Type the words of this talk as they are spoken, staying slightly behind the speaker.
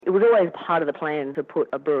It was always part of the plan to put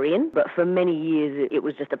a brewery in, but for many years it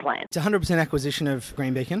was just a plan. It's a 100% acquisition of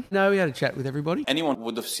Green Beacon. No, we had a chat with everybody. Anyone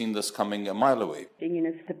would have seen this coming a mile away.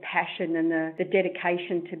 It's the passion and the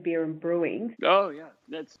dedication to beer and brewing. Oh, yeah.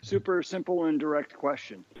 That's super simple and direct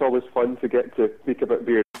question. It's always fun to get to speak about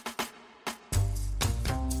beer.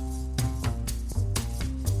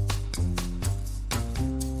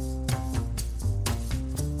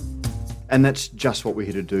 And that's just what we're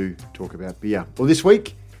here to do, talk about beer. Well, this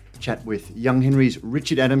week, chat with Young Henry's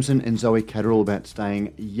Richard Adamson and Zoe Catterall about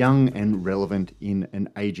staying young and relevant in an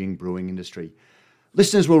ageing brewing industry.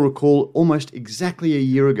 Listeners will recall almost exactly a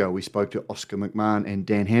year ago we spoke to Oscar McMahon and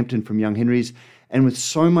Dan Hampton from Young Henry's, and with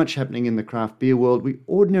so much happening in the craft beer world, we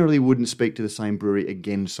ordinarily wouldn't speak to the same brewery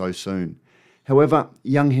again so soon. However,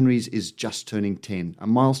 Young Henry's is just turning 10, a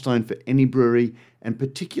milestone for any brewery, and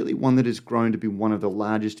particularly one that has grown to be one of the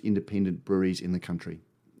largest independent breweries in the country.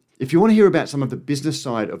 If you want to hear about some of the business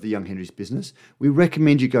side of the Young Henry's business, we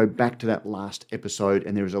recommend you go back to that last episode,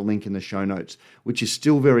 and there is a link in the show notes, which is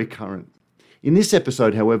still very current. In this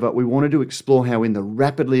episode, however, we wanted to explore how in the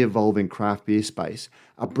rapidly evolving craft beer space,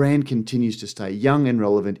 a brand continues to stay young and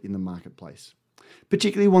relevant in the marketplace.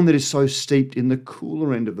 Particularly one that is so steeped in the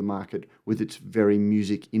cooler end of the market with its very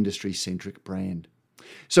music industry-centric brand.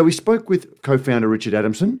 So we spoke with co-founder Richard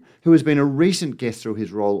Adamson, who has been a recent guest through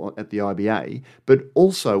his role at the IBA, but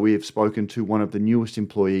also we have spoken to one of the newest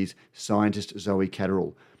employees, scientist Zoe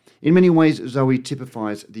Catterall. In many ways, Zoe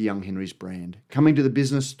typifies the Young Henry's brand, coming to the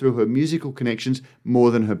business through her musical connections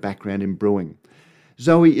more than her background in brewing.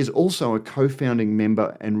 Zoe is also a co-founding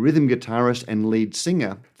member and rhythm guitarist and lead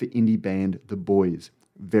singer for indie band The Boys.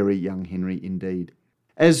 Very Young Henry indeed.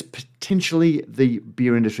 As potentially the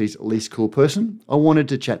beer industry's least cool person, I wanted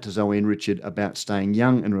to chat to Zoe and Richard about staying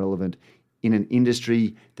young and relevant in an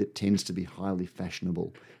industry that tends to be highly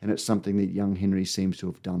fashionable, and it's something that Young Henry seems to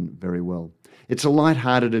have done very well. It's a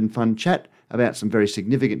light-hearted and fun chat about some very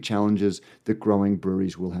significant challenges that growing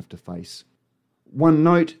breweries will have to face. One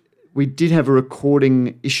note, we did have a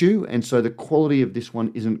recording issue, and so the quality of this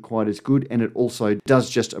one isn't quite as good, and it also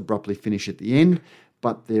does just abruptly finish at the end,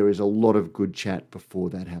 but there is a lot of good chat before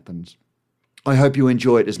that happens. I hope you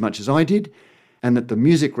enjoy it as much as I did, and that the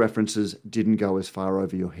music references didn't go as far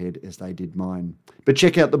over your head as they did mine. But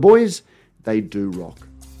check out The Boys, they do rock.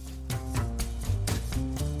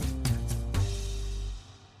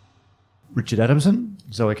 Richard Adamson,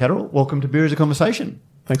 Zoe Catterall, welcome to Beer as a Conversation.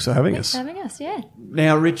 Thanks for having us. us. Thanks for having us, yeah.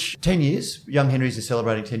 Now, Rich, 10 years. Young Henry's is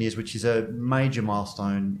celebrating 10 years, which is a major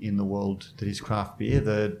milestone in the world that is craft beer.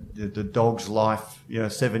 The dog's life,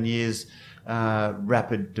 7 years,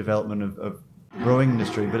 rapid development of brewing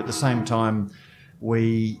industry. But at the same time,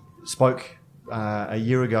 we spoke a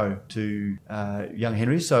year ago to Young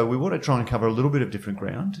Henry's, so we want to try and cover a little bit of different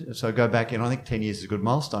ground. So go back, and I think 10 years is a good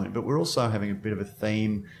milestone. But we're also having a bit of a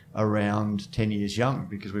theme around 10 years young,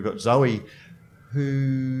 because we've got Zoe,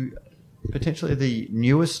 who potentially the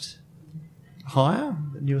newest hire,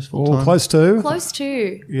 the newest full-time? Well, close to. Close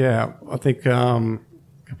to. Yeah, I think a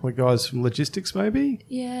couple of guys from logistics maybe.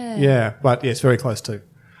 Yeah. Yeah, but yes, very close to.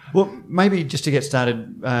 Well, maybe just to get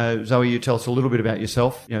started, Zoe, you tell us a little bit about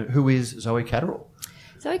yourself. Who is Zoe Catterall?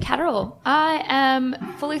 Zoe Catterall. I am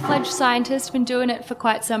a fully fledged scientist, been doing it for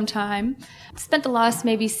quite some time. Spent the last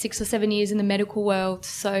maybe 6 or 7 years in the medical world,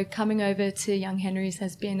 so coming over to Young Henry's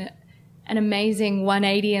has been an amazing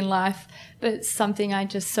 180 in life, but something I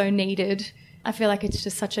just so needed. I feel like it's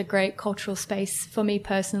just such a great cultural space for me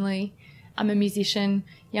personally. I'm a musician.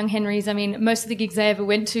 Young Henry's, most of the gigs I ever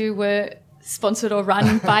went to were sponsored or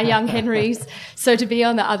run by Young Henry's. So to be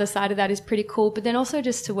on the other side of that is pretty cool. But then also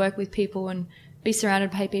just to work with people and be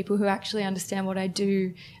surrounded by people who actually understand what I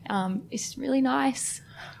do is really nice.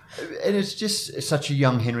 And it's just such a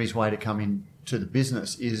Young Henry's way to come into the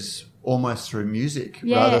business is almost through music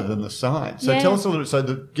rather than the science. So tell us a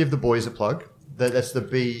little, give the boys a plug. That's the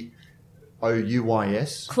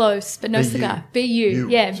B-O-U-Y-S. Close, but no cigar. B-U.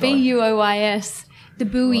 Yeah, B-U-O-Y-S. The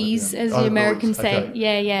Buoys, as the Americans say.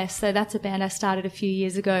 Okay. Yeah. So that's a band I started a few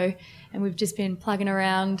years ago, and we've just been plugging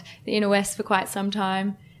around the inner west for quite some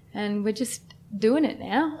time, and we're just doing it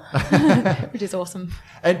now, which is awesome.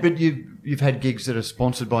 But you've had gigs that are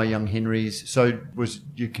sponsored by Young Henry's. So was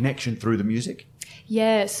your connection through the music?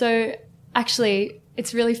 Yeah, so actually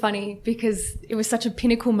it's really funny because it was such a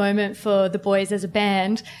pinnacle moment for the boys as a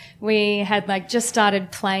band. We had just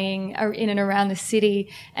started playing in and around the city,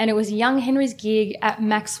 and it was Young Henry's gig at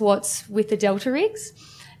Max Watts with the Delta Rigs.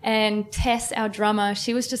 And Tess, our drummer,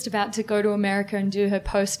 she was just about to go to America and do her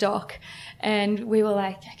postdoc. And we were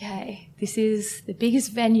like, okay, this is the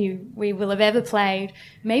biggest venue we will have ever played.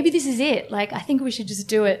 Maybe this is it. Like, I think we should just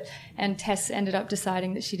do it. And Tess ended up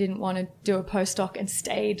deciding that she didn't want to do a postdoc and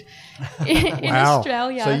stayed in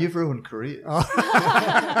Australia. So you've ruined careers.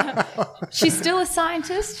 She's still a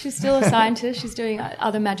scientist. She's doing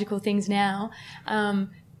other magical things now.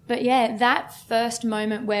 But yeah, that first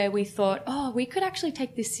moment where we thought, oh, we could actually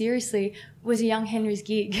take this seriously was a Young Henry's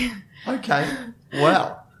gig. Okay.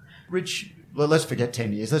 Wow. Rich, let's forget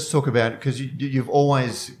 10 years. Let's talk about, because you've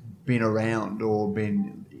always been around or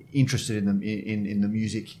been interested in the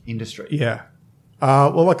music industry. Yeah.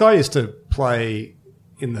 Well, like I used to play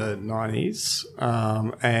in the 90s,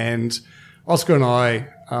 and Oscar and I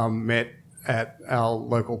met at our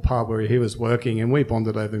local pub where he was working, and we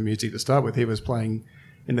bonded over music to start with. He was playing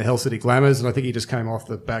in the Hell City Glamours, and I think he just came off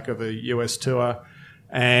the back of a US tour.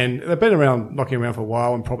 And they've been knocking around for a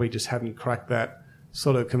while and probably just hadn't cracked that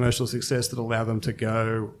sort of commercial success that allowed them to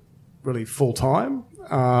go really full time.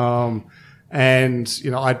 And,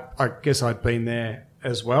 you know, I guess I'd been there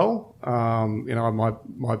as well. You know,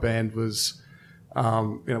 my band was, you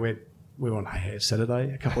know, we were on Hey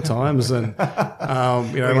Saturday a couple of times, and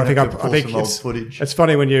you know, I think it's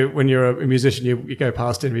funny when you're a musician, you go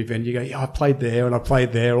past every venue, you go, yeah, I played there and I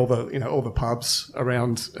played there, all the pubs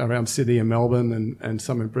around Sydney and Melbourne and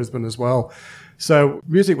some in Brisbane as well. So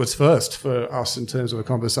music was first for us in terms of a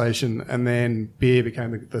conversation, and then beer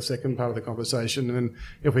became the second part of the conversation. And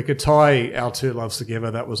if we could tie our two loves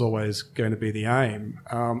together, that was always going to be the aim.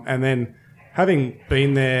 And then having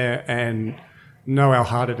been there and know how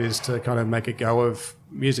hard it is to kind of make a go of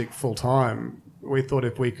music full time, we thought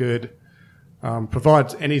if we could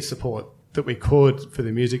provide any support that we could for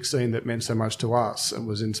the music scene that meant so much to us and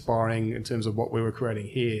was inspiring in terms of what we were creating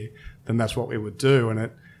here, then that's what we would do. And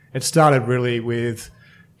it started really with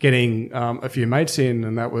getting a few mates in,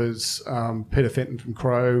 and that was Peter Fenton from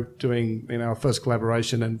Crow doing, you know, our first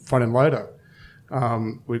collaboration, and Front End Loader.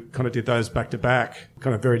 We kind of did those back to back,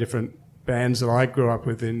 kind of very different bands that I grew up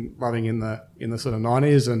with loving in the sort of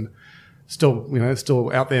 90s, and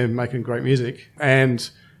still out there making great music. And,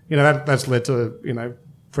 you know, that's led to, you know,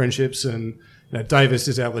 friendships. And, you know, Davis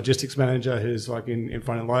is our logistics manager who's like in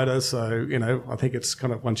Front End Loader. So, you know, I think it's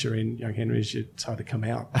kind of, once you're in Young Henry's, it's hard to come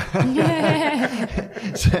out.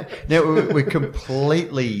 So, now we're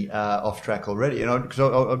completely off track already. You know,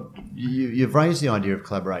 because you've raised the idea of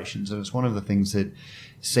collaborations, and it's one of the things that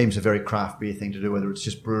seems a very craft beer thing to do, whether it's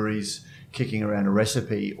just breweries kicking around a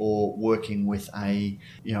recipe or working with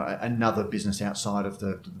another business outside of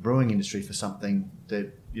the brewing industry for something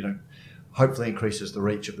that, you know, hopefully increases the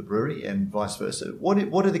reach of the brewery and vice versa. What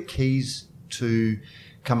are the keys to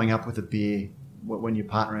coming up with a beer when you're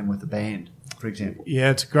partnering with a band, for example?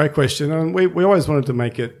 Yeah, it's a great question. And we always wanted to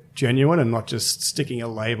make it genuine and not just sticking a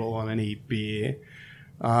label on any beer.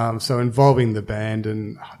 So involving the band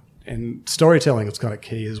and storytelling is kind of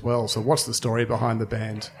key as well. So what's the story behind the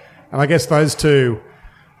band? And I guess those two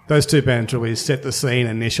bands really set the scene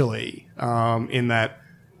initially, in that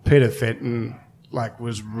Peter Fenton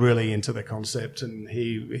was really into the concept, and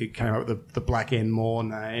he came up with the Black End Moor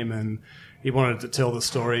name, and he wanted to tell the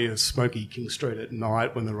story of Smoky King Street at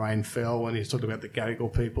night when the rain fell, and he talked about the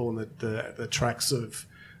Gadigal people and the tracks of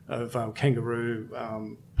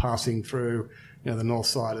kangaroo passing through, you know, the north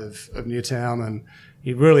side of Newtown. And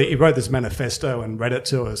he wrote this manifesto and read it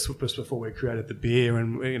to us just before we created the beer,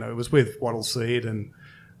 and, you know, it was with Wattle Seed, and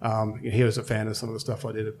he was a fan of some of the stuff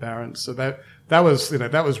I did at Barron's. So he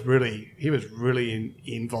was really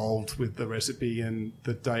involved with the recipe and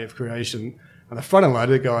the day of creation. And the Front End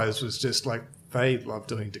Loader guys was just like, they loved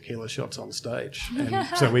doing tequila shots on stage. And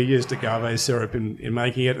so we used agave syrup in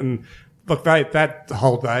making it. And look, that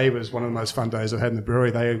whole day was one of the most fun days I've had in the brewery.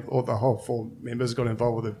 The whole 4 members got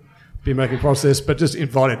involved with the beer making process, but just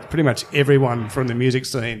invited pretty much everyone from the music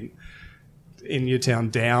scene in Newtown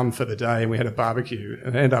down for the day, and we had a barbecue,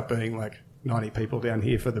 and it ended up being like 90 people down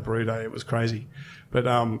here for the brew day. It was crazy. But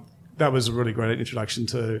that was a really great introduction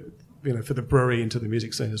to, you know, for the brewery into the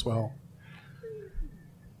music scene as well.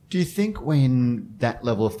 Do you think when that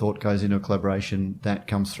level of thought goes into a collaboration, that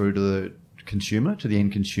comes through to the consumer, to the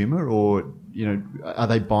end consumer, or, you know, are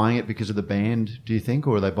they buying it because of the band, do you think,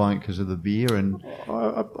 or are they buying it because of the beer? And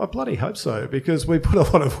I bloody hope so, because we put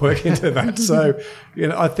a lot of work into that. So, you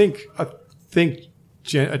know, I think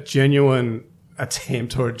a genuine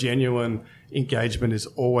attempt or a genuine engagement is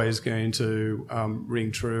always going to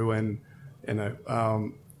ring true, and, you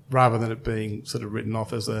know, rather than it being sort of written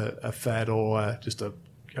off as a fad or just a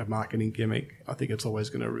marketing gimmick, I think it's always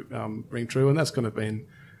going to ring true, and that's kind of been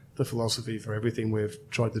the philosophy for everything we've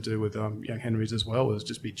tried to do with Young Henry's as well is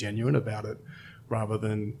just be genuine about it, rather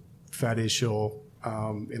than faddish or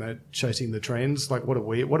chasing the trends. Like, what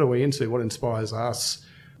are we into? What inspires us?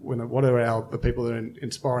 What are the people that are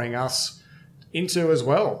inspiring us into as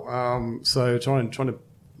well? So trying to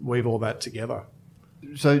weave all that together.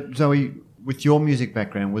 So Zoe, with your music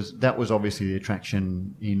background, was obviously the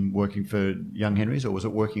attraction in working for Young Henry's, or was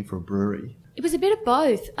it working for a brewery? It was a bit of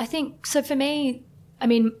both. I think, so for me, I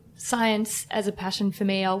mean, science as a passion for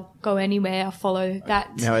me, I'll go anywhere, I'll follow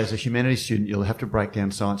that. Now, as a humanities student, you'll have to break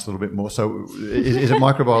down science a little bit more. So is it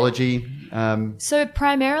microbiology? So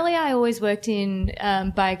primarily I always worked in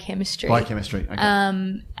biochemistry. Biochemistry,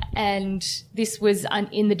 okay. And this was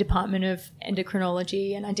in the Department of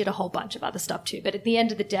Endocrinology, and I did a whole bunch of other stuff too. But at the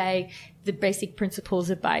end of the day, the basic principles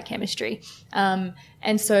of biochemistry.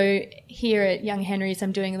 And so here at Young Henry's,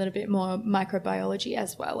 I'm doing a little bit more microbiology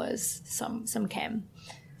as well as some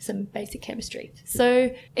basic chemistry.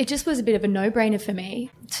 So it just was a bit of a no-brainer for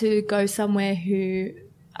me to go somewhere who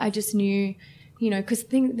I just knew, because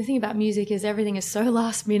the thing about music is everything is so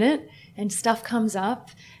last minute and stuff comes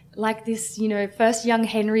up. Like this, first Young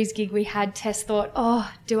Henry's gig we had, Tess thought,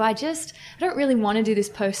 I don't really want to do this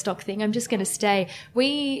postdoc thing. I'm just going to stay.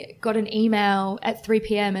 We got an email at 3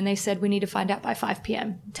 p.m. and they said we need to find out by 5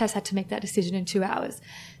 p.m. Tess had to make that decision in 2 hours.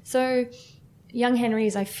 So Young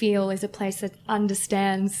Henry's, I feel, is a place that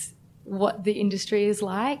understands what the industry is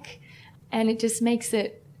like, and it just makes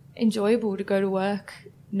it enjoyable to go to work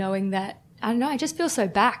knowing that, I don't know, I just feel so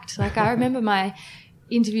backed. Like, I remember my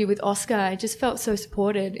interview with Oscar, I just felt so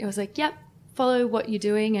supported. It was like, yep, follow what you're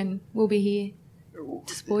doing and we'll be here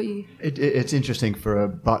to support you. It's interesting for a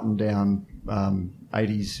button-down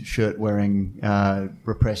 80s shirt-wearing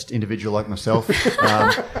repressed individual like myself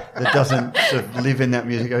that doesn't sort of live in that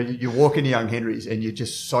music. You walk into Young Henry's and you're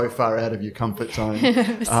just so far out of your comfort zone,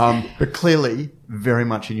 but clearly very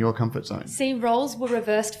much in your comfort zone. See, roles were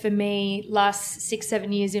reversed for me last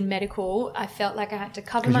 6-7 years in medical. I felt like I had to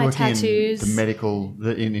cover my tattoos.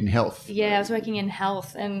 In health. Yeah, I was working in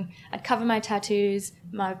health, and I'd cover my tattoos.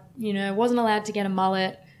 Wasn't allowed to get a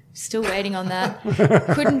mullet. Still waiting on that.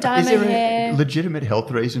 Couldn't dye my hair. Is there a legitimate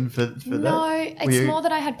health reason for that? No, it's more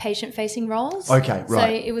that I had patient-facing roles. Okay,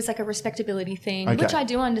 right. So it was like a respectability thing, which I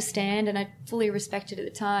do understand and I fully respected at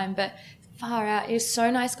the time. But far out, it's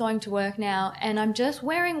so nice going to work now, and I'm just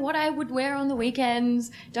wearing what I would wear on the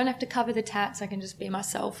weekends. Don't have to cover the tats. I can just be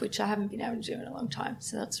myself, which I haven't been able to do in a long time.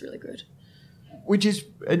 So that's really good. Which is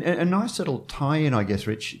a nice little tie-in, I guess,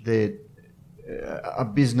 Rich. They're a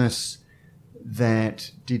business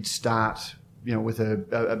that did start, with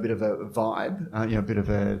a bit of a vibe, a bit of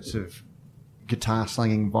a sort of guitar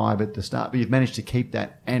slanging vibe at the start, but you've managed to keep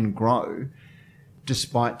that and grow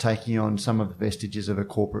despite taking on some of the vestiges of a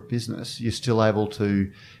corporate business. You're still able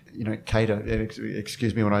to, cater, and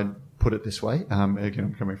excuse me when I put it this way, again,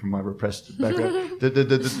 I'm coming from my repressed background,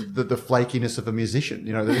 the flakiness of a musician,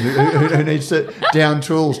 who needs to down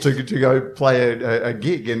tools to go play a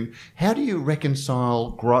gig. And how do you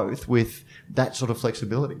reconcile growth with that sort of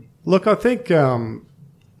flexibility? Look, I think in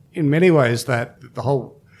many ways that the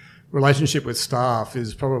whole relationship with staff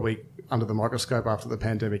is probably under the microscope after the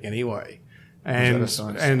pandemic anyway. And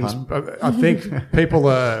I think people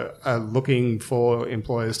are looking for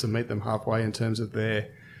employers to meet them halfway in terms of their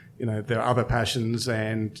other passions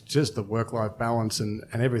and just the work-life balance and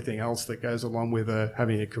everything else that goes along with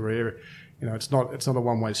having a career. It's not a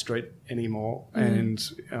one-way street anymore, and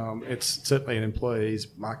it's certainly an employee's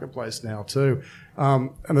marketplace now too.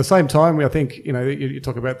 At the same time, I think you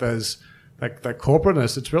talk about that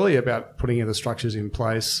corporateness. It's really about putting the structures in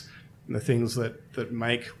place and the things that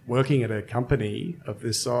make working at a company of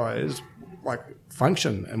this size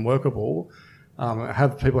function and workable.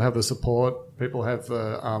 People have the support, people have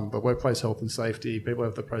the workplace health and safety, people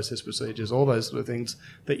have the process procedures, all those sort of things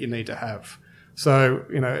that you need to have. So,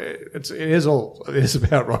 it is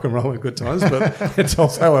about rock and roll and good times, but it's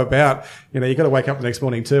also about, you got to wake up the next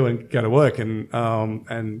morning too and go to work and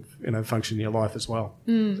function in your life as well.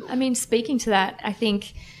 I mean, speaking to that, I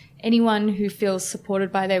think anyone who feels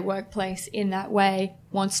supported by their workplace in that way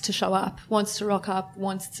wants to show up, wants to rock up,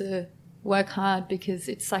 wants to work hard, because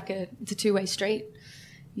it's it's a two-way street.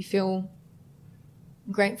 You feel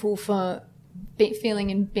grateful for feeling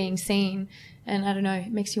and being seen, and I don't know,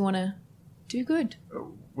 it makes you want to do good.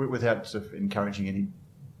 Without sort of encouraging any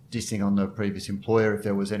dissing on the previous employer, if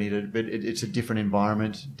there was any, but it's a different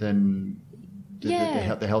environment than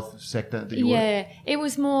the health sector that you work. Yeah, it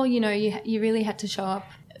was more, you really had to show up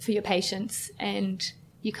for your patients, and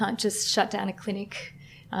you can't just shut down a clinic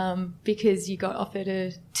because you got offered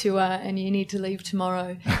a tour and you need to leave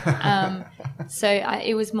tomorrow.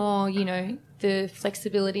 It was more, the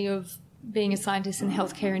flexibility of being a scientist in the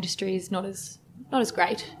healthcare industry is not as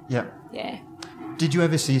great. Yeah. Yeah. Did you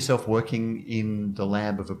ever see yourself working in the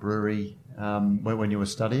lab of a brewery when you were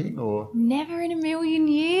studying, or? Never in a million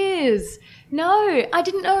years. No, I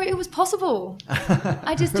didn't know it was possible.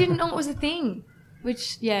 I just didn't know it was a thing,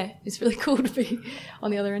 which, is really cool to be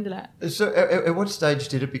on the other end of that. So at what stage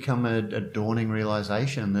did it become a dawning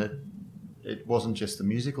realisation that it wasn't just the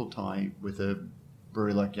musical tie with a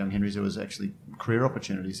brewery like Young Henry's, there was actually career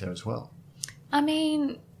opportunities there as well? I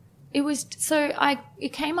mean,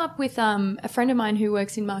 it came up with a friend of mine who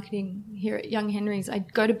works in marketing here at Young Henry's.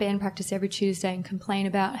 I'd go to band practice every Tuesday and complain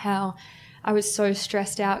about how I was so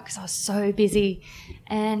stressed out because I was so busy.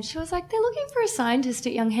 And she was like, they're looking for a scientist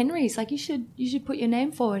at Young Henry's. Like, you should put your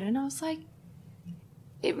name forward. And I was like,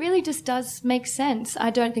 it really just does make sense. I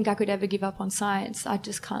don't think I could ever give up on science. I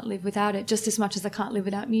just can't live without it, just as much as I can't live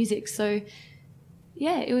without music. So,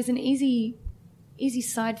 it was an easy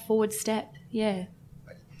side forward step. Yeah.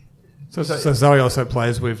 So Zoe also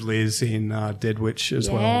plays with Liz in Dead Witch as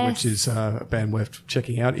well, which is a band worth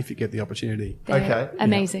checking out if you get the opportunity. They're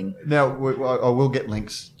amazing. Yeah. Now, I will get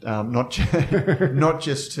links, not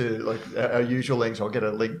just to like our usual links. I'll get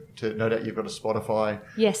a link to, no doubt you've got a Spotify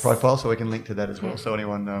profile, so we can link to that as well. So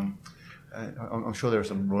anyone, I'm sure there are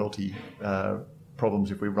some royalty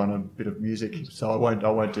problems if we run a bit of music, so I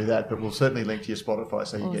won't do that, but we'll certainly link to your Spotify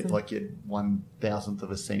so you get like your 1,000th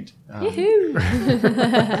of a cent.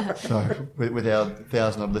 So with our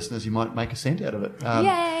 1,000 odd listeners, you might make a cent out of it.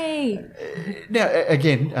 Yay! Now,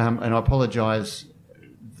 again, and I apologise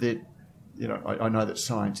that I know that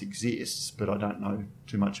science exists, but I don't know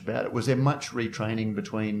too much about it. Was there much retraining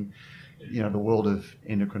between the world of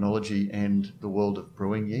endocrinology and the world of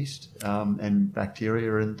brewing yeast and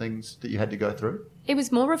bacteria and things that you had to go through? It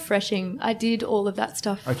was more refreshing. I did all of that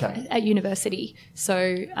stuff at university.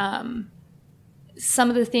 So some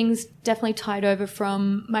of the things definitely tied over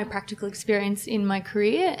from my practical experience in my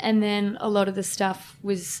career, and then a lot of the stuff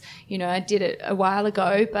was, I did it a while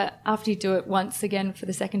ago, but after you do it once again for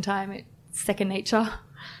the second time, it's second nature.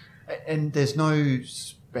 And there's no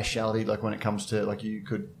speciality, like when it comes to, like, you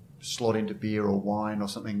could slot into beer or wine or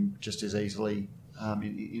something just as easily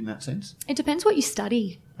in that sense? It depends what you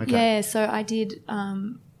study. Okay. Yeah, so I did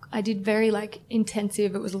very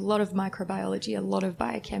intensive. It was a lot of microbiology, a lot of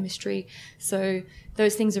biochemistry. So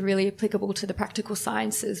those things are really applicable to the practical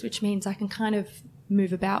sciences, which means I can kind of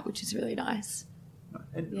move about, which is really nice.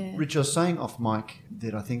 And Rich, I was saying off mic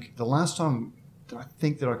that I think the last time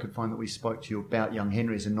that I could find that we spoke to you about Young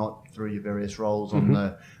Henry's and not through your various roles on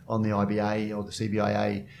the IBA or the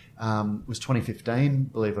CBIA was 2015,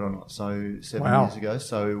 believe it or not. So 7 years ago.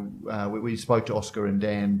 So we spoke to Oscar and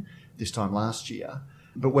Dan this time last year.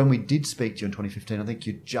 But when we did speak to you in 2015, I think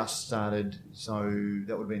you just started. So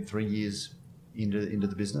that would have been 3 years into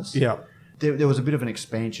the business. Yeah. There was a bit of an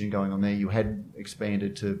expansion going on there. You had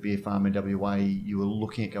expanded to Beer Farm in WA. You were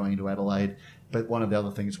looking at going into Adelaide. But one of the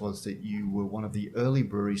other things was that you were one of the early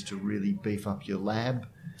breweries to really beef up your lab.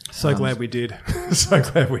 So glad we did. So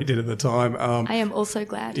glad we did at the time. I am also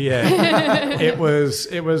glad. Yeah, it was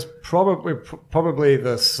probably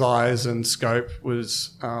the size and scope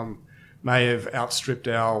was may have outstripped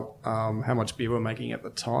our how much beer we're making at the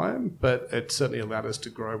time, but it certainly allowed us to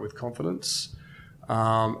grow with confidence,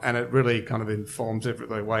 and it really kind of informs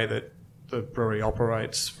the way that the brewery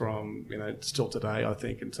operates from still today. I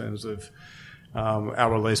think in terms of our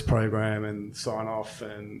release program and sign off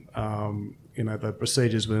and the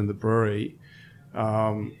procedures within the brewery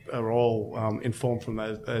are all informed from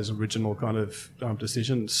those original kind of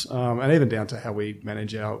decisions, and even down to how we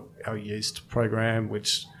manage our yeast program,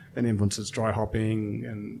 which then influences dry hopping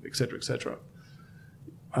and et cetera, et cetera.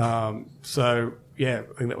 So yeah,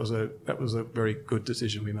 I think that was a very good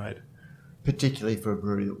decision we made, particularly for a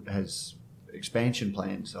brewery that has expansion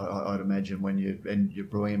plans. I'd imagine when you're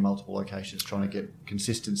brewing in multiple locations, trying to get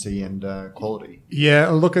consistency and quality. Yeah,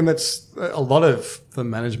 look, and that's a lot of the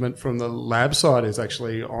management from the lab side is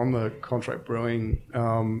actually on the contract brewing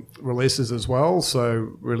releases as well.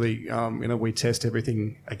 So really, we test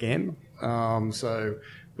everything again. So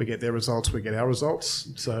we get their results, we get our results.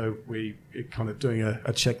 So we're kind of doing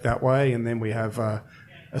a check that way, and then we have a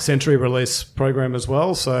century release program as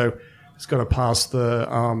well. So it's got to pass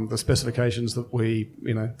the specifications that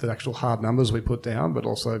the actual hard numbers we put down, but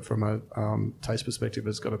also from a taste perspective,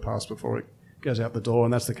 it's got to pass before it goes out the door.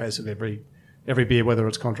 And that's the case of every beer, whether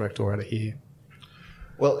it's contract or out of here.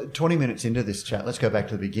 Well, 20 minutes into this chat, let's go back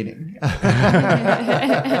to the beginning.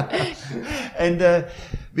 And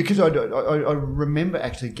Because I remember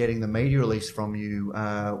actually getting the media release from you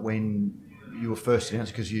when you were first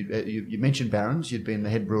announced, because you mentioned Barron's. You'd been the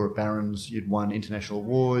head brewer at Barron's. You'd won international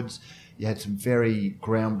awards. You had some very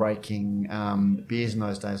groundbreaking beers in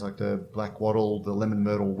those days, like the Black Wattle, the Lemon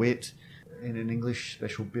Myrtle Wit, and an English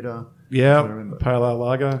special bitter. Yeah, Pale Ale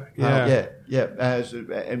Lager. Yeah.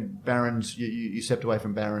 And Barron's, you stepped away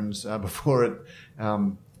from Barron's before it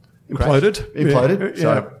imploded. Yeah.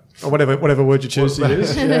 So. Or whatever word you choose to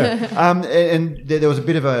use. Yeah. And there was a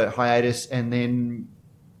bit of a hiatus, and then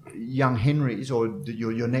Young Henry's, or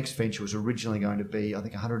your next venture, was originally going to be, I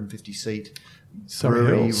think, 150-seat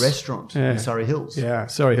brewery restaurant in Surrey Hills. Yeah,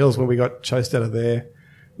 Surrey Hills, when we got chased out of there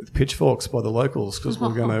with pitchforks by the locals because we're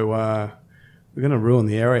going to ruin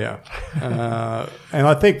the area. And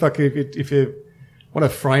I think, like, if you want to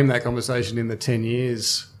frame that conversation in the 10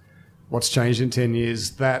 years, what's changed in 10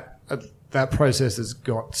 years, that process has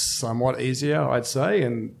got somewhat easier, I'd say,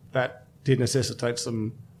 and that did necessitate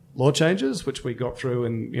some law changes, which we got through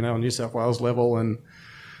in New South Wales level and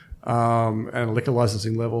a liquor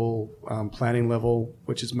licensing level, planning level,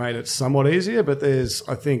 which has made it somewhat easier. But there's,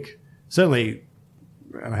 I think, certainly,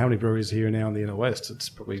 I don't know how many breweries here now in the inner west. It's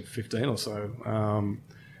probably 15 or so.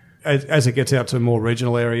 As it gets out to more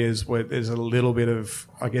regional areas where there's a little bit of,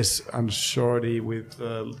 I guess, unsurety with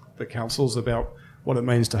the councils about what it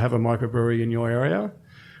means to have a microbrewery in your area.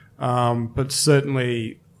 But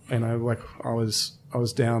certainly, like I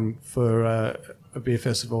was down for a beer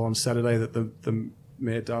festival on Saturday that the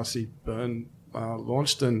Mayor Darcy Byrne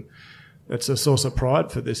launched, and it's a source of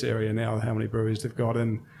pride for this area now, how many breweries they've got.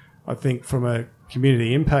 And I think from a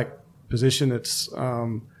community impact position, it's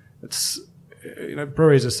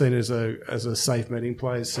breweries are seen as a safe meeting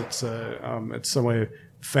place. It's somewhere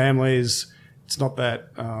families. It's not that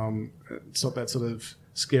sort of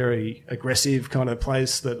scary, aggressive kind of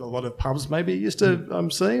place that a lot of pubs maybe used to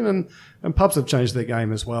seeing, and pubs have changed their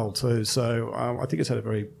game as well too. So I think it's had a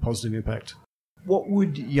very positive impact. What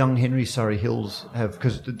would Young Henry Surrey Hills have?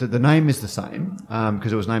 Because the name is the same,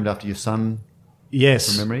 because it was named after your son.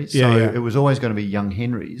 Yes, from memory. So it was always going to be Young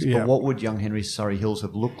Henry's. Yeah. But what would Young Henry's Surrey Hills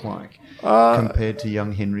have looked like compared to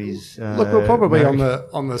Young Henry's? Look, we're probably on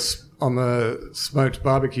the smoked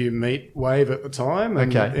barbecue meat wave at the time.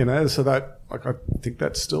 And, so that, like, I think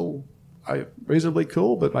that's still reasonably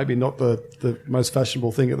cool, but maybe not the most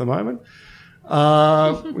fashionable thing at the moment.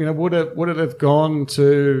 Would it have gone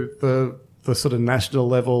to the sort of national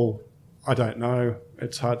level? I don't know.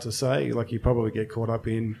 It's hard to say. Like, you probably get caught up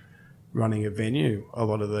in running a venue a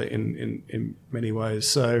lot of in many ways.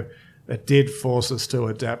 So it did force us to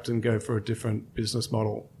adapt and go for a different business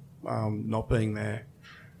model, not being there.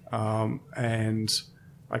 And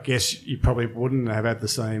I guess you probably wouldn't have had the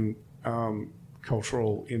same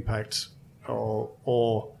cultural impact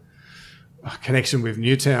or connection with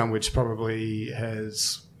Newtown, which probably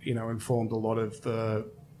has, informed a lot of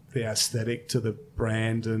the aesthetic to the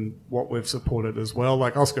brand and what we've supported as well.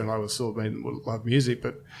 Like, Oscar and I would love music,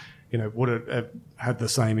 but would it have had the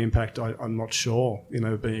same impact? I'm not sure.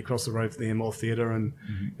 Being across the road from the Enmore Theatre and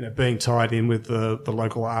being tied in with the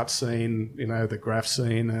local art scene, the graph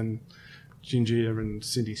scene, and Ginger and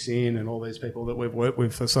Cindy Sin and all these people that we've worked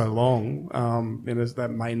with for so long,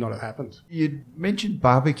 that may not have happened. You mentioned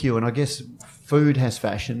barbecue, and I guess food has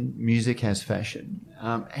fashion, music has fashion.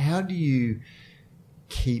 How do you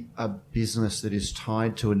keep a business that is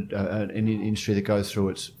tied to an industry that goes through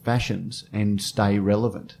its fashions and stay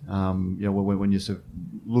relevant? When you're sort of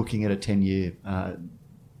looking at a 10-year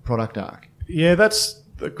product arc. Yeah, that's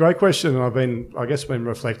a great question. And I've been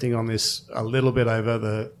reflecting on this a little bit over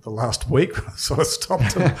the last week. Sort of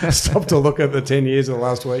stopped to look at the 10 years of the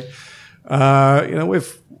last week.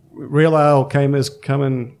 Real Ale has come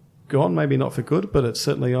and gone, maybe not for good, but it's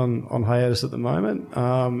certainly on hiatus at the moment.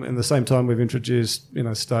 In the same time, we've introduced,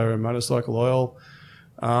 Stowe and Motorcycle Oil.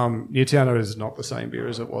 Newtowner is not the same beer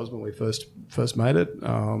as it was when we first made it.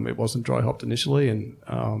 It wasn't dry hopped initially, and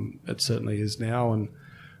it certainly is now. And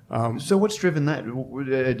so, what's driven that?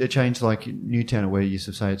 A change like Newtowner, where you sort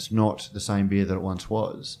of say it's not the same beer that it once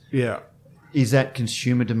was. Yeah. Is that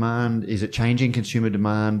consumer demand? Is it changing consumer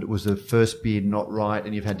demand? Was the first beer not right,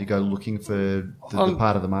 and you've had to go looking for the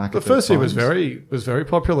part of the market? The first beer was very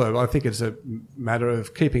popular. I think it's a matter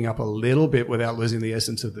of keeping up a little bit without losing the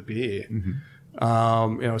essence of the beer.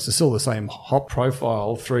 Mm-hmm. It's still the same hop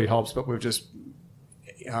profile, 3 hops, but we've just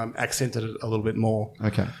accented it a little bit more.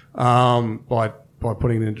 Okay. By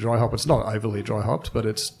putting it in dry hop, it's not overly dry hopped, but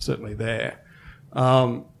it's certainly there.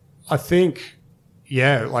 I think,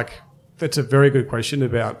 that's a very good question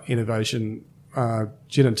about innovation.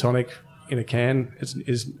 Gin and tonic in a can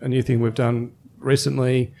is a new thing we've done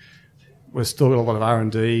recently. we've still got a lot of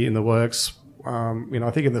R&D in the works.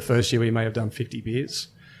 I think in the first year we may have done 50 beers.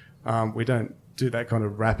 We don't do that kind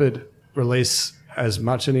of rapid release as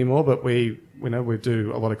much anymore, but we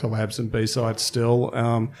do a lot of collabs and B-sides still.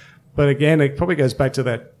 But again, it probably goes back to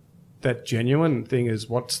that genuine thing is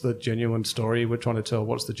what's the genuine story we're trying to tell?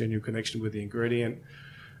 What's the genuine connection with the ingredient?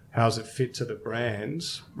 How does it fit to the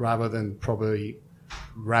brands rather than probably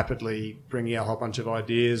rapidly bringing out a whole bunch of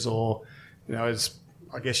ideas or, as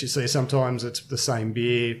I guess you see sometimes it's the same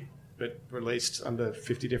beer but released under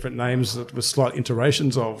 50 different names with slight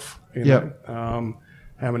iterations of,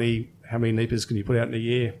 how many NEPAs can you put out in a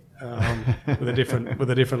year with a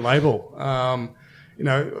different label?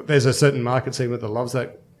 There's a certain market segment that loves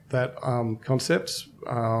that concept.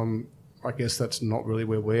 I guess that's not really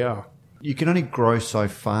where we are. You can only grow so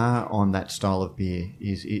far on that style of beer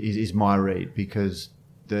is my read, because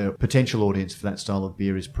the potential audience for that style of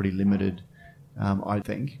beer is pretty limited, I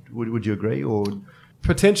think. Would you agree? Or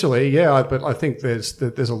potentially, yeah, but I think there's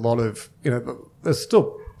a lot of, there's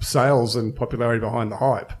still sales and popularity behind the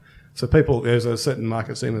hype. So there's a certain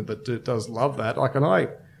market segment that does love that. Like, and I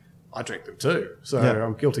drink them too, so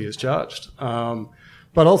I'm guilty as charged.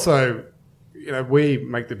 But also, we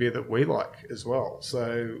make the beer that we like as well.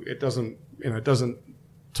 So it doesn't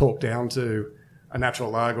talk down to a natural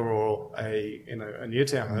lager or a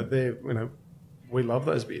Newtowner. We love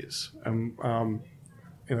those beers.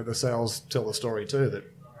 The sales tell the story too, that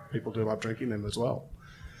people do love drinking them as well.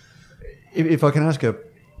 If I can ask a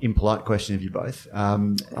impolite question of you both,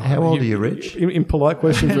 how old are you, Rich? Impolite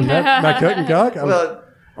question from Matt Kirkenkirk. Well,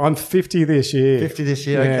 I'm 50 this year. 50 this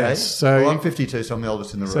year, okay. Yeah, so I'm 52, so I'm the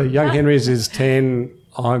oldest in the room. So Young Henry's is 10.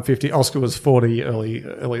 I'm 50. Oscar was 40 early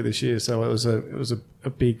this year, so it was a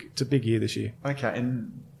big year this year. Okay,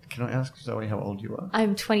 and can I ask Zoe how old you are?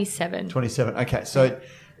 I'm 27. 27. Okay, so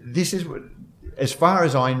this is what, as far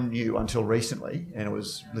as I knew until recently, and I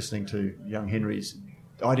was listening to Young Henry's,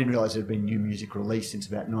 I didn't realise there had been new music released since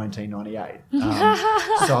about 1998.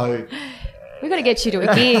 So we've got to get you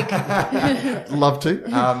to a gig. Love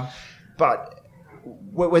to. But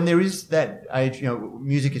when there is that age,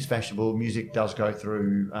 music is fashionable, music does go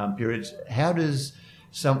through periods. How does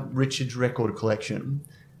Richard's record collection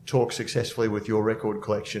talk successfully with your record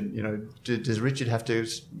collection? Does Richard have to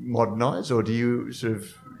modernise, or do you sort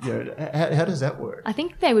of, how does that work? I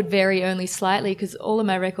think they would vary only slightly, because all of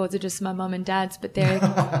my records are just my mum and dad's, but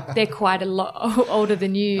they're quite a lot older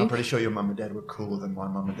than you. I'm pretty sure your mum and dad were cooler than my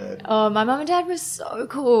mum and dad. Oh, my mum and dad were so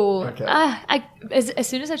cool. Okay. As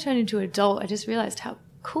soon as I turned into an adult, I just realised how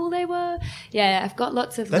cool they were. Yeah, I've got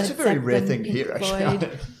lots of. That's a very rare thing to hear, actually.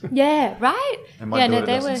 Yeah, right. And my daughter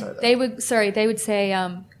doesn't say that. They would say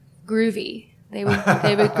groovy. They were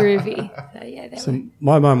groovy. So, yeah, they were.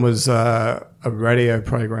 My mum was a radio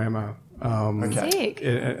programmer. Sick.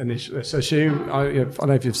 Initially. So I don't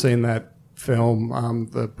know if you've seen that film,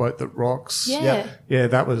 The Boat That Rocks. Yeah. Yeah,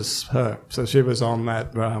 that was her. So she was on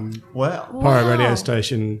that Wow. pirate radio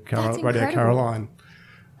station, That's Radio incredible.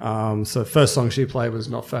 Caroline. So the first song she played was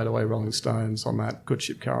Not Fade Away Rolling Stones on that Good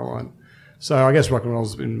Ship Caroline. So I guess rock and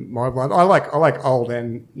roll's been my blood. I like old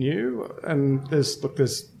and new, and there's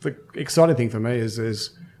the exciting thing for me is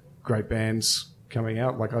there's great bands coming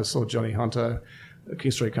out. Like I saw Johnny Hunter at King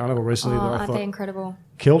Street Carnival recently that I Aren't thought they incredible?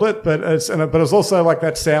 killed it, but it's also like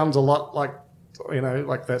that sounds a lot like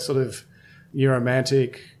like that sort of new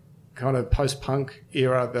romantic kind of post-punk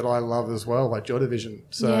era that I love as well, like Joy Division.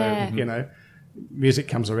 So music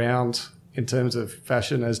comes around in terms of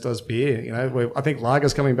fashion, as does beer. I think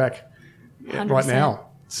lager's coming back. 100%. Right now.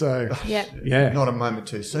 So, yeah. Not a moment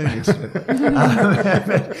too soon. but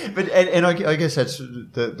I guess that's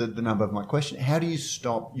the number of my question. How do you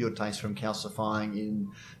stop your taste from calcifying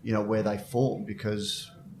in, where they fall? Because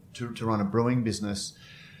to run a brewing business,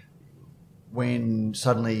 when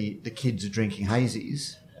suddenly the kids are drinking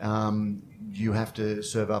hazies, you have to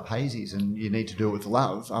serve up hazies, and you need to do it with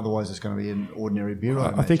love. Otherwise, it's going to be an ordinary beer.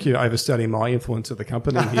 I think you're overstudying my influence at the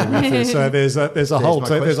company here, Matthew. So there's a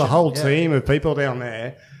whole team of people down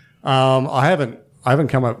there. I haven't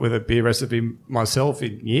come up with a beer recipe myself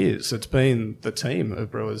in years. It's been the team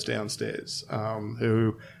of brewers downstairs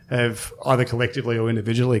who have either collectively or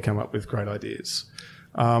individually come up with great ideas.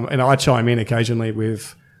 And I chime in occasionally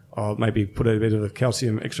with. I'll maybe put a bit of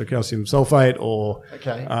extra calcium sulfate, or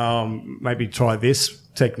maybe try this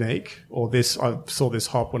technique, or this. I saw this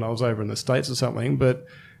hop when I was over in the States or something, but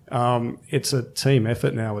it's a team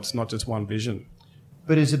effort now. It's not just one vision.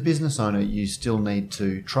 But as a business owner, you still need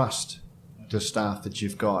to trust the staff that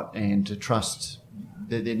you've got, and to trust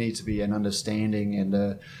that there needs to be an understanding and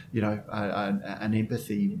an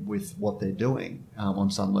empathy with what they're doing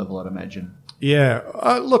on some level, I'd imagine. Yeah.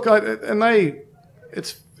 Look,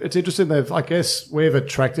 it's interesting. I guess we've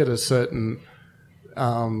attracted a certain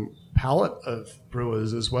palette of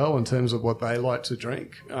brewers as well in terms of what they like to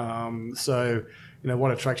drink. So,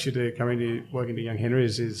 what attracts you to coming to working to Young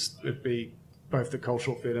Henry's is it'd be both the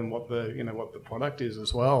cultural fit and what the product is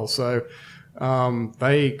as well. So,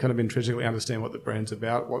 they kind of intrinsically understand what the brand's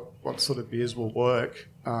about, what sort of beers will work,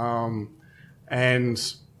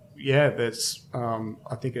 and yeah, that's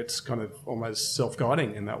I think it's kind of almost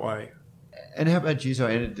self-guiding in that way. And how about you,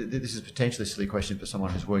 Zoe? And this is potentially a silly question for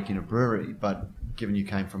someone who's working in a brewery, but given you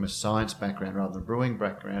came from a science background rather than a brewing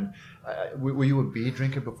background, were you a beer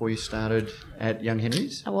drinker before you started at Young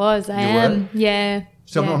Henry's? I was. I am. Yeah.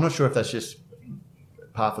 So yeah. I'm not sure if that's just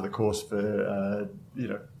par for the course for,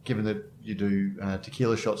 given that you do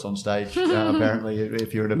tequila shots on stage, apparently,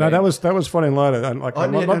 if you're in a band. No, that was funny and loaded.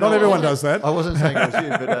 Not everyone does that. I wasn't saying it was you,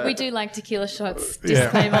 but... we do like tequila shots,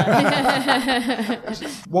 Yeah. disclaimer.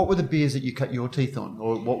 What were the beers that you cut your teeth on,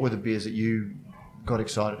 or what were the beers that you got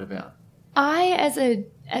excited about? I,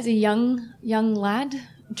 as a young lad,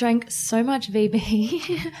 drank so much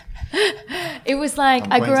VB. It was like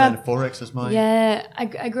I grew up. Forex is mine. Yeah,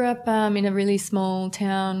 I grew up in a really small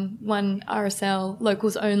town, one RSL,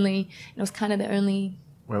 locals only. And it was kind of the only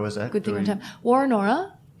Where was that? good thing on town.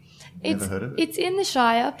 Warrenora. Never heard of it. It's in the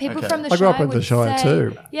Shire. People Okay. from the I grew Shire up in the would Shire say,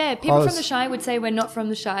 too. Yeah, people from the Shire would say we're not from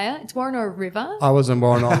the Shire. It's Warrenora River. I was in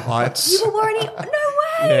Warrenora Heights. You were Warrenora? No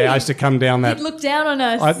way! Yeah, I used to come down that. You'd look down on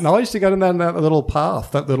us. I used to go down that little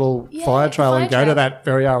path, that little fire trail, and go to that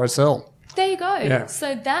very RSL. There you go. Yeah.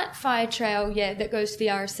 So that fire trail, that goes to the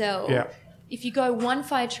RSL. Yeah. If you go one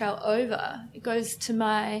fire trail over, it goes to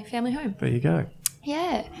my family home. There you go.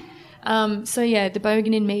 Yeah. The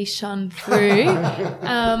bogan in me shone through.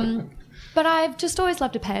 But I've just always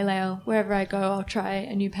loved a pale ale. Wherever I go, I'll try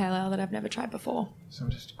a new pale ale that I've never tried before. So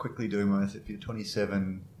I'm just quickly doing my math. If you're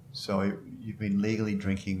 27, so you've been legally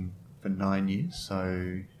drinking for 9 years,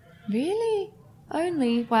 so... Really?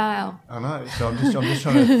 Only? Wow. I know. So I'm just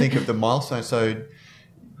trying to think of the milestone. So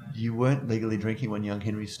you weren't legally drinking when Young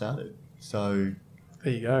Henry started. So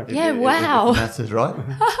There you go. Wow. If the maths is right.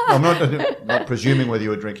 I'm not presuming whether you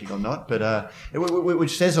were drinking or not, but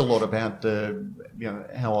which says a lot about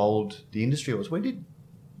how old the industry was. When did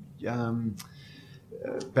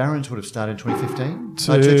Barron's would have started in 2015?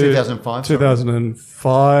 2005.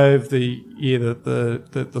 2005, the year that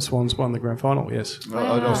the Swans won the grand final. Yes.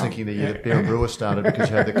 Wow. I was thinking the year that Beer and Brewer started because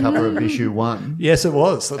you had the cover of issue 1. Yes, it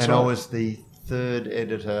was. That's and right. I was the third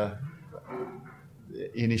editor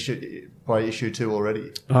by issue 2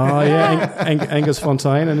 already. Oh, yeah. Angus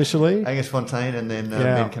Fontaine initially. Angus Fontaine and then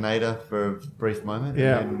Ben Canada for a brief moment.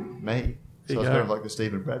 Yeah. And then me. So I was go. kind of like the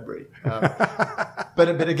Stephen Bradbury.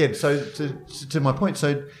 But again, so to my point,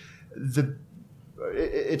 so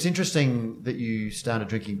it's interesting that you started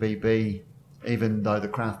drinking BB, even though the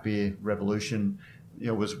craft beer revolution,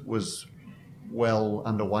 was well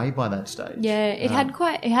underway by that stage. Yeah, it hadn't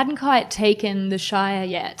quite taken the Shire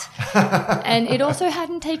yet, and it also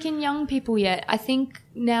hadn't taken young people yet. I think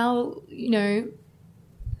now,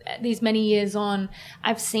 these many years on,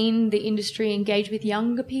 I've seen the industry engage with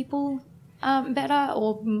younger people better,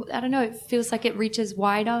 or I don't know. It feels like it reaches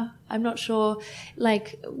wider. I'm not sure.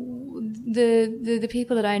 Like the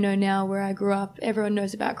people that I know now, where I grew up, everyone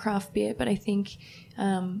knows about craft beer, but I think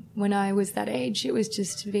when I was that age, it was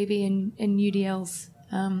just VB and UDLs.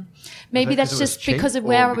 Maybe that's just because of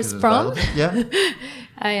where I was from. Yeah.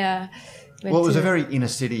 It was a very inner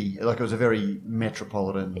city, like it was a very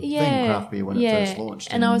metropolitan thing, craft beer, when it first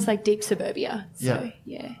launched. And I was like deep suburbia. So,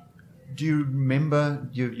 yeah. Do you remember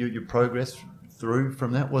your progress through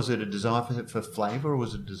from that? Was it a desire for flavour, or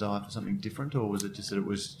was it a desire for something different, or was it just that it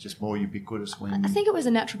was just more ubiquitous when... I think it was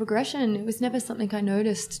a natural progression. It was never something I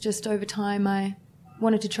noticed. Just over time, I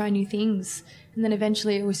wanted to try new things. And then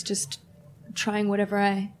eventually it was just trying whatever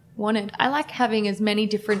I wanted. I like having as many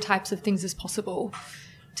different types of things as possible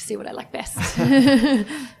to see what I like best.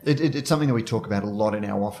 It's something that we talk about a lot in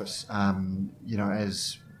our office.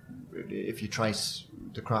 As if you trace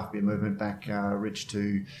the craft beer movement back, Rich,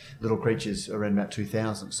 to Little Creatures around about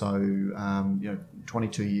 2000. So,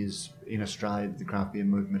 22 years in Australia, the craft beer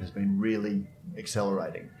movement has been really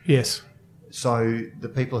accelerating. Yes. So the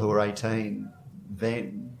people who were 18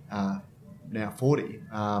 then are now 40,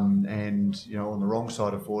 and on the wrong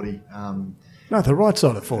side of 40. No, the right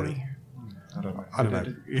side of 40. I don't know.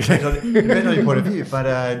 Depends on your point of view,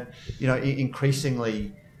 but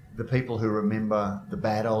increasingly, the people who remember the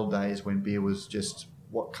bad old days when beer was just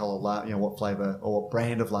what colour, what flavour or what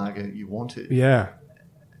brand of lager you wanted,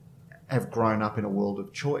 have grown up in a world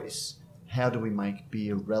of choice. How do we make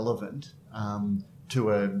beer relevant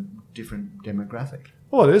to a different demographic.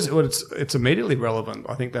 Well, it is. Well, it's immediately relevant.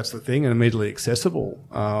 I think that's the thing, and immediately accessible.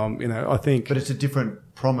 I think. But it's a different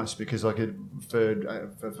promise because,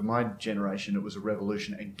 for my generation, it was a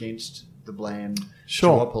revolution against the bland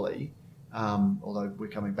duopoly. Although we're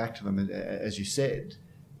coming back to them, as you said,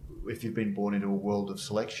 if you've been born into a world of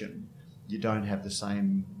selection, you don't have the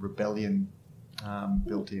same rebellion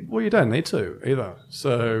built in. Well, you don't need to either.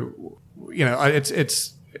 So,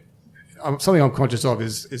 it's something I'm conscious of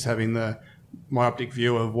is having the myopic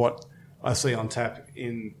view of what I see on tap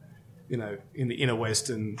in the inner west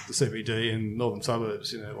and the CBD and northern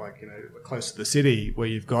suburbs, close to the city where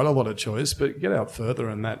you've got a lot of choice, but get out further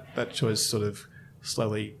and that choice sort of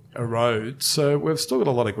slowly erodes. So we've still got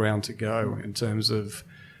a lot of ground to go in terms of,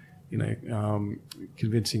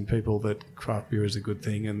 convincing people that craft beer is a good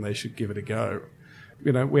thing and they should give it a go.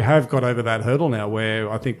 We have got over that hurdle now where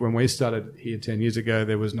I think when we started here 10 years ago,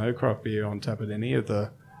 there was no craft beer on tap at any of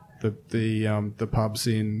the pubs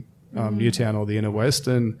in Newtown or the inner west,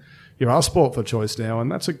 and you are sport for choice now, and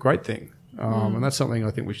that's a great thing, and that's something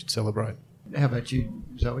I think we should celebrate. How about you,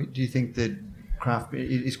 Zoe? Do you think that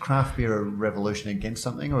is craft beer a revolution against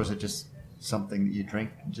something, or is it just something that you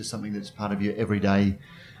drink, just something that's part of your everyday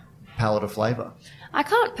palette of flavour? I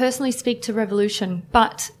can't personally speak to revolution,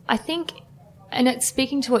 but I think, and it's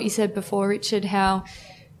speaking to what you said before, Richard,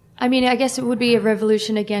 I guess it would be a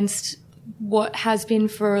revolution against what has been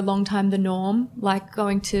for a long time the norm, like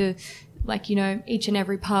going to each and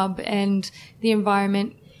every pub, and the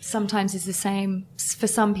environment sometimes is the same. For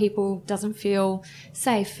some people doesn't feel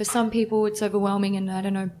safe. For some people it's overwhelming,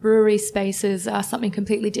 and brewery spaces are something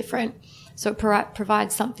completely different. So it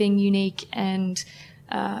provides something unique, and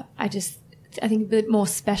I think a bit more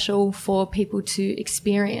special for people to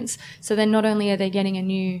experience. So then not only are they getting a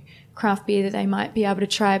new craft beer that they might be able to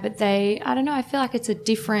try, but I feel like it's a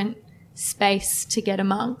different space to get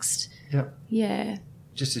amongst. Yep. Yeah.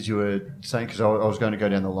 Just as you were saying, because I was going to go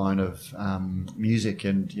down the line of music,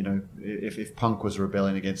 and if punk was a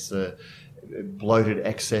rebellion against the bloated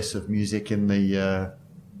excess of music in the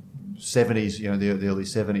 70s, the early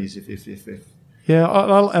 70s, if yeah,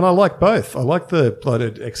 I like both. I like the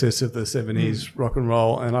bloated excess of the 70s rock and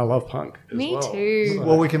roll, and I love punk as Me well. too.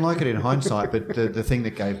 Well, we can like it in hindsight, but the thing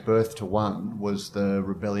that gave birth to one was the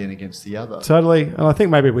rebellion against the other. Totally, and I think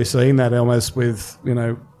maybe we're seeing that almost with,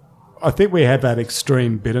 I think we had that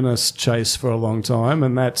extreme bitterness chase for a long time,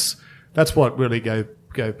 and that's what really gave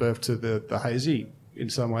birth to the hazy in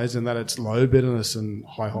some ways, in that it's low bitterness and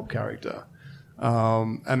high hop character.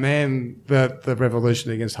 And then the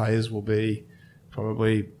revolution against haze will be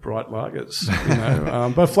probably bright lagers,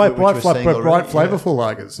 but bright flavourful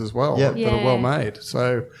lagers as well, that are well made.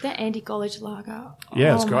 So the anti-college lager.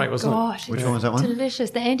 Yeah, it's great, wasn't gosh, it? Which one was that one? Delicious.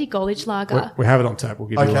 The anti-college lager. We have it on tap. We'll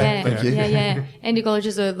give you a link. Thank you. Yeah. Anti-college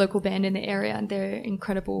is a local band in the area, and they're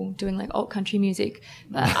incredible doing alt country music.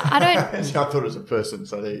 But I don't. I thought it was a person,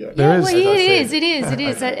 so there you go. It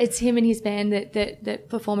is. It's him and his band that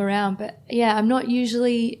perform around. But yeah, I'm not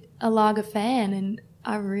usually a lager fan, and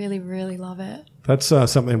I really, really love it. That's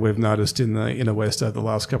something we've noticed in the inner west over the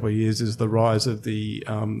last couple of years, is the rise of the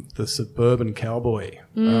suburban cowboy,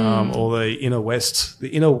 or the inner west, the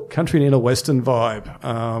inner country and inner western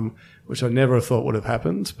vibe, which I never thought would have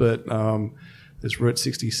happened. But there's Route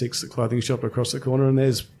 66, the clothing shop across the corner, and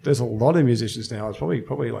there's a lot of musicians now. It's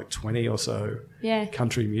probably like 20 or so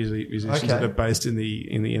country musicians that are based in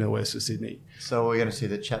the inner west of Sydney. So we're going to see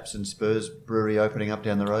the Chaps and Spurs brewery opening up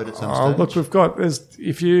down the road at some stage. Look, we've got.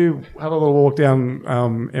 If you have a little walk down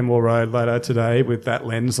Enmore Road later today with that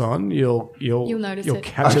lens on, you'll notice you'll it.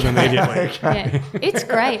 catch it immediately. Yeah, it's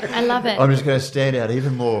great. I love it. I'm just going to stand out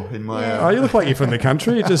even more in my. You look like you're from the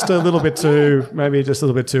country, just a little bit too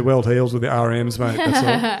well heeled with the RMs, mate.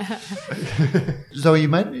 That's all. Zoe, you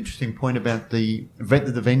made an interesting point about the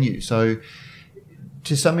venue. So,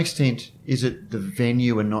 to some extent, is it the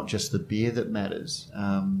venue and not just the beer that matters?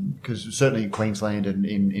 Because certainly in Queensland and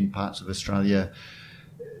in parts of Australia,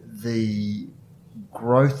 the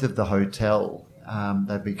growth of the hotel,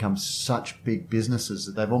 they've become such big businesses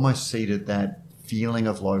that they've almost ceded that feeling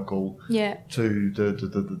of local to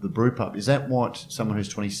the brew pub. Is that what someone who's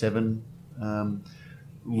 27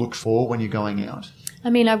 looks for when you're going out? I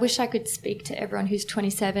mean, I wish I could speak to everyone who's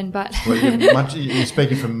 27, but you're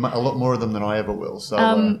speaking from a lot more of them than I ever will.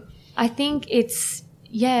 So I think it's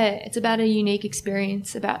about a unique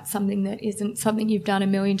experience, about something that isn't something you've done a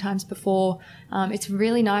million times before. It's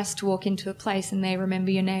really nice to walk into a place and they remember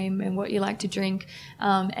your name and what you like to drink,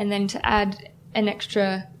 and then to add an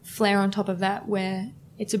extra flair on top of that, where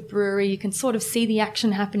it's a brewery, you can sort of see the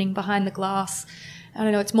action happening behind the glass. I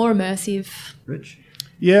don't know, it's more immersive. Rich?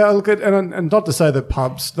 Yeah, look at and not to say that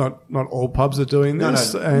pubs, not all pubs are doing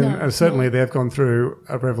this, and certainly they've gone through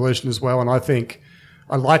a revolution as well. And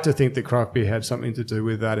I like to think that craft beer had something to do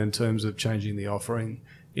with that in terms of changing the offering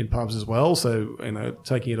in pubs as well. So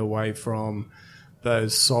taking it away from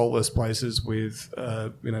those soulless places with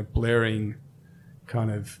blaring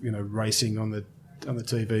kind of racing on the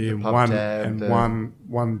TV and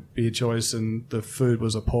one beer choice, and the food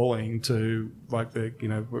was appalling, to like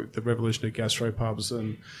the revolution of gastropubs,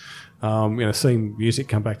 and seeing music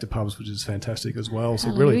come back to pubs, which is fantastic as well. So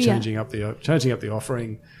Hallelujah. really changing up the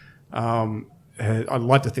offering. I'd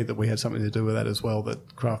like to think that we had something to do with that as well.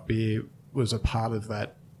 That craft beer was a part of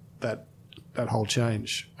that whole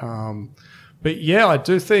change. But yeah, I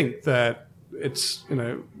do think that it's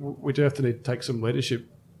we do have to need to take some leadership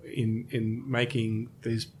in making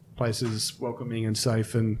these places welcoming and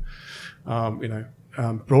safe, and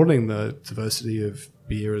broadening the diversity of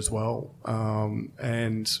beer as well.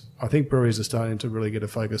 And I think breweries are starting to really get a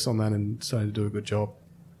focus on that and starting to do a good job.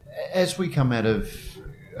 As we come out of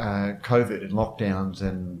COVID and lockdowns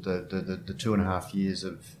and the 2.5 years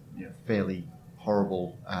of fairly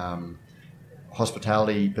horrible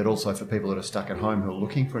hospitality, but also for people that are stuck at home who are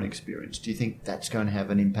looking for an experience, do you think that's going to have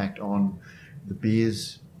an impact on the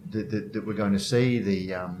beers that we're going to see,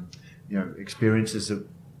 the experiences that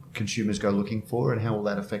consumers go looking for, and how will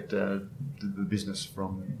that affect the business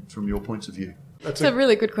from your points of view? That's a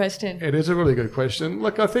really good question. It is a really good question.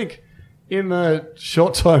 Look, I think in the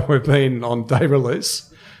short time we've been on day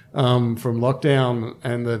release from lockdown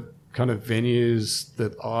and the kind of venues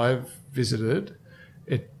that I've visited,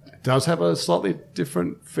 it does have a slightly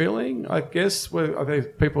different feeling, I guess. I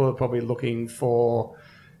think people are probably looking for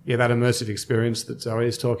that immersive experience that Zoe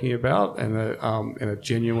is talking about, and a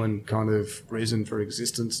genuine kind of reason for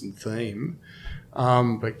existence and theme,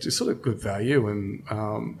 but just sort of good value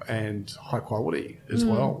and high quality as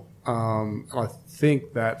well. I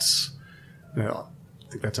think that's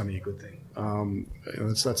only a good thing.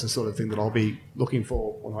 That's the sort of thing that I'll be looking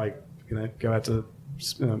for when I go out to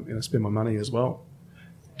spend my money as well.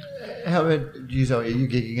 How about you, Zoe? Are you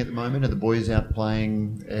gigging at the moment? Are the boys out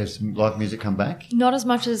playing as live music come back? Not as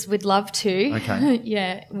much as we'd love to. Okay.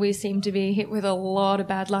 Yeah, we seem to be hit with a lot of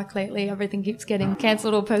bad luck lately. Everything keeps getting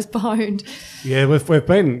cancelled or postponed. Yeah, we've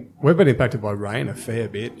been impacted by rain a fair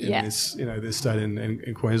bit in this state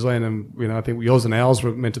in Queensland, and I think yours and ours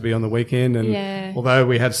were meant to be on the weekend, and although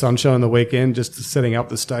we had sunshine on the weekend, just setting up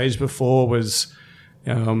the stage before was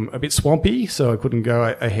a bit swampy, so I couldn't go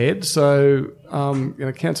ahead. So,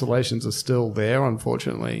 cancellations are still there,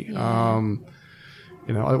 unfortunately. Yeah.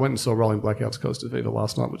 I went and saw Rolling Blackouts Costa Viva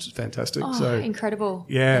last night, which is fantastic. Oh, so incredible.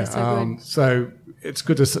 Yeah. So good. So it's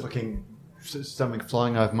good to see. Looking something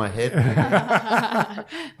flying over my head.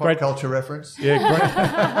 Pop culture reference.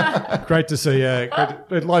 Yeah, great to see.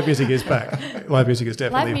 Live music is back. Live music is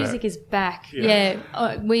definitely back. Live music is back.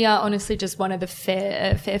 Yeah. We are honestly just one of the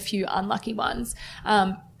fair few unlucky ones.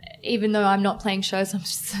 Even though I'm not playing shows, I'm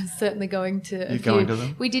certainly going to a few. Going to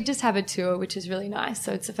them? We did just have a tour, which is really nice.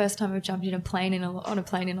 So it's the first time I've jumped on a plane in a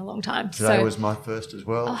long time. Today was my first as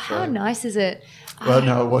well. Oh, how nice is it? Well,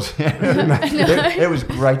 no, it wasn't. It was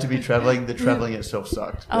great to be travelling. The travelling itself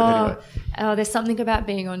sucked. But anyway. There's something about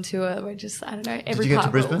being on tour where just, I don't know, every Did you get part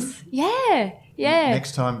to Brisbane? Rules. Yeah.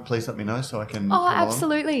 Next time, please let me know so I can. Oh,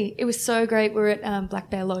 absolutely. It was so great. We're at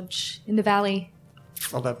Black Bear Lodge in the Valley.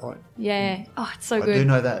 Oh, that point. Yeah. Oh, it's so good. I do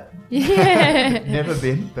know that. Yeah. Never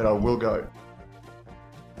been, but I will go.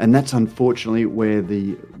 And that's unfortunately where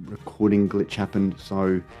the recording glitch happened.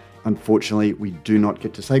 So unfortunately, we do not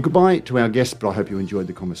get to say goodbye to our guests, but I hope you enjoyed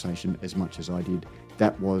the conversation as much as I did.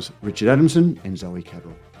 That was Richard Adamson and Zoe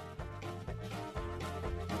Catterall.